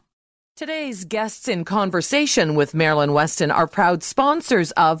smile. Today's guests in conversation with Marilyn Weston are proud sponsors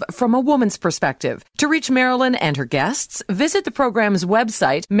of From a Woman's Perspective. To reach Marilyn and her guests, visit the program's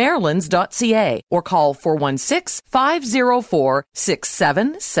website, marilyns.ca, or call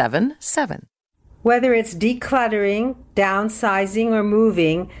 416-504-6777. Whether it's decluttering, downsizing, or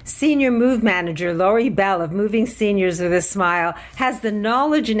moving, Senior Move Manager Lori Bell of Moving Seniors with a Smile has the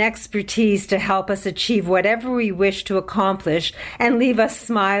knowledge and expertise to help us achieve whatever we wish to accomplish and leave us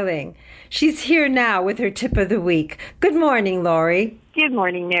smiling. She's here now with her tip of the week. Good morning, Lori. Good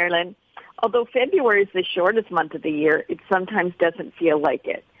morning, Marilyn. Although February is the shortest month of the year, it sometimes doesn't feel like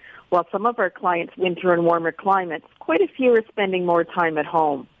it. While some of our clients winter in warmer climates, quite a few are spending more time at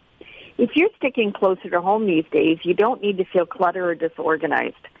home. If you're sticking closer to home these days, you don't need to feel cluttered or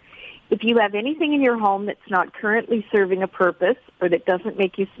disorganized. If you have anything in your home that's not currently serving a purpose or that doesn't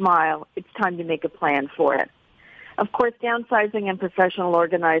make you smile, it's time to make a plan for it. Of course, downsizing and professional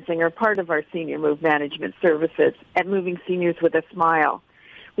organizing are part of our senior move management services at Moving Seniors with a Smile.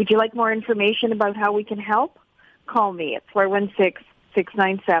 Would you like more information about how we can help? Call me at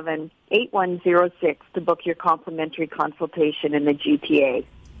 416-697-8106 to book your complimentary consultation in the GTA.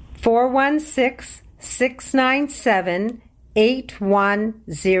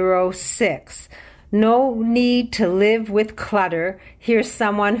 416-697-8106. No need to live with clutter. Here's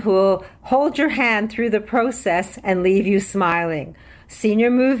someone who will hold your hand through the process and leave you smiling. Senior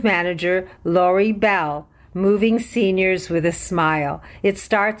Move Manager Lori Bell, Moving Seniors with a Smile. It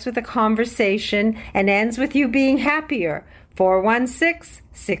starts with a conversation and ends with you being happier.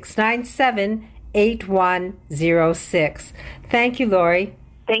 416-697-8106. Thank you, Lori.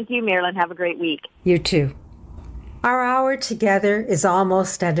 Thank you, Marilyn. Have a great week. You too. Our hour together is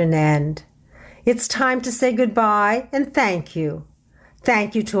almost at an end. It's time to say goodbye and thank you.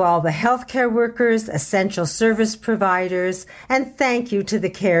 Thank you to all the healthcare workers, essential service providers, and thank you to the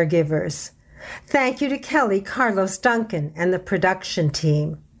caregivers. Thank you to Kelly, Carlos, Duncan, and the production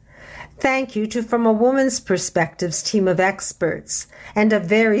team. Thank you to From a Woman's Perspective's team of experts, and a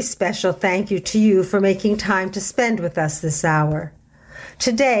very special thank you to you for making time to spend with us this hour.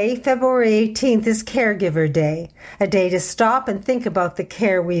 Today, February 18th, is Caregiver Day, a day to stop and think about the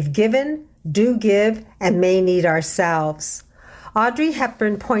care we've given, do give, and may need ourselves. Audrey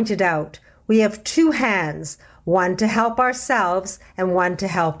Hepburn pointed out, we have two hands, one to help ourselves and one to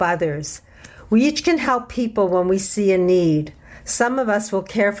help others. We each can help people when we see a need. Some of us will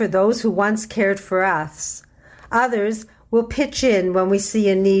care for those who once cared for us. Others will pitch in when we see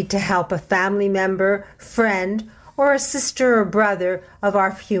a need to help a family member, friend, or a sister or brother of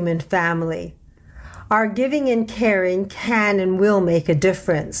our human family. Our giving and caring can and will make a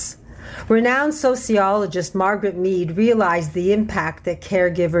difference. Renowned sociologist Margaret Mead realized the impact that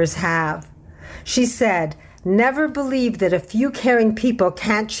caregivers have. She said, "Never believe that a few caring people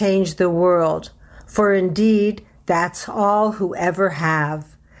can't change the world, for indeed, that's all who ever have."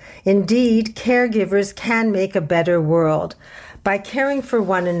 Indeed, caregivers can make a better world. By caring for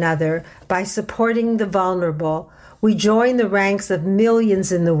one another, by supporting the vulnerable, we join the ranks of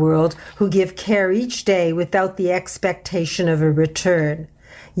millions in the world who give care each day without the expectation of a return.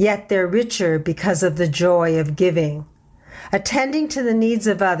 Yet they're richer because of the joy of giving. Attending to the needs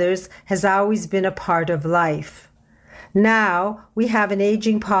of others has always been a part of life. Now we have an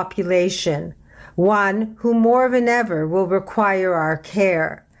aging population, one who more than ever will require our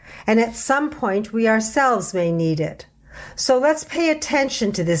care, and at some point we ourselves may need it. So let's pay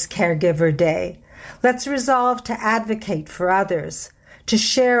attention to this Caregiver Day. Let's resolve to advocate for others, to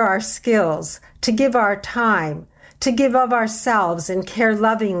share our skills, to give our time, to give of ourselves and care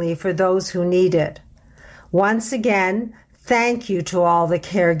lovingly for those who need it. Once again, thank you to all the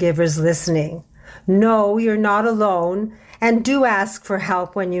caregivers listening. Know you're not alone, and do ask for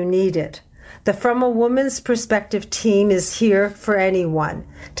help when you need it. The From a Woman's Perspective team is here for anyone,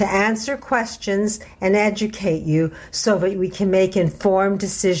 to answer questions and educate you so that we can make informed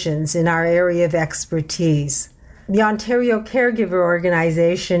decisions in our area of expertise. The Ontario Caregiver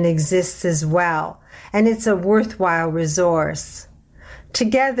Organization exists as well, and it's a worthwhile resource.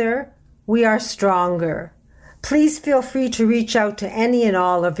 Together, we are stronger. Please feel free to reach out to any and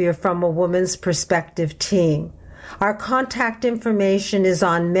all of your From a Woman's Perspective team. Our contact information is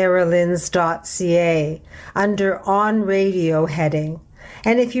on marilyns.ca under On Radio heading.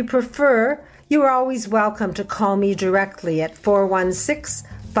 And if you prefer, you are always welcome to call me directly at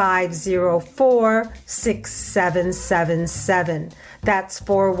 416-504-6777. That's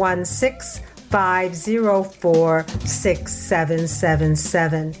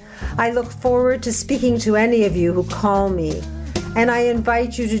 416-504-6777. I look forward to speaking to any of you who call me. And I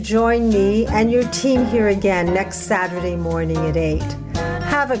invite you to join me and your team here again next Saturday morning at 8.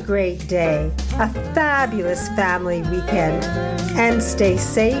 Have a great day, a fabulous family weekend, and stay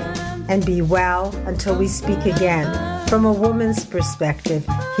safe and be well until we speak again from a woman's perspective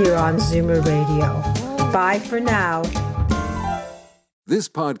here on Zoomer Radio. Bye for now. This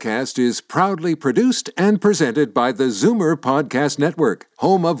podcast is proudly produced and presented by the Zoomer Podcast Network,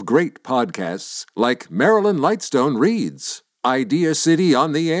 home of great podcasts like Marilyn Lightstone Reads, Idea City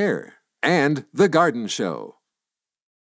on the Air, and The Garden Show.